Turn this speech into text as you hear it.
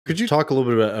Could you talk a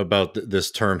little bit about this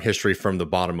term history from the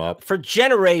bottom up? For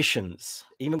generations,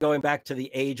 even going back to the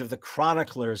age of the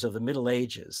chroniclers of the Middle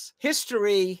Ages,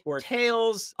 history were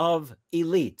tales of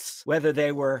elites, whether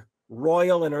they were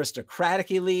royal and aristocratic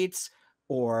elites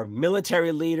or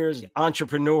military leaders,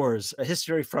 entrepreneurs. A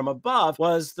history from above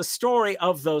was the story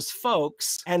of those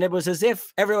folks, and it was as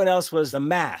if everyone else was the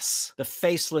mass, the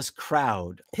faceless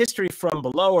crowd. History from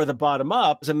below or the bottom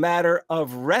up was a matter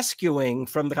of rescuing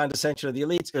from the condescension of the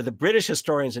elites, or the British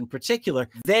historians in particular.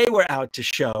 They were out to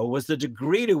show was the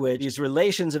degree to which these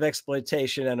relations of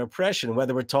exploitation and oppression,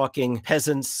 whether we're talking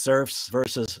peasants, serfs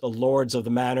versus the lords of the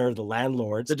manor, the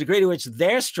landlords, the degree to which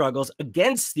their struggles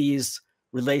against these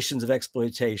relations of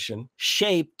exploitation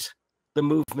shaped the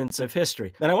movements of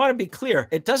history. And I want to be clear,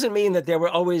 it doesn't mean that there were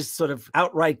always sort of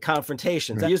outright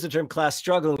confrontations. I use the term class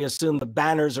struggle, and we assume the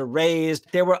banners are raised.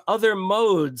 There were other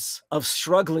modes of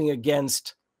struggling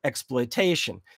against exploitation.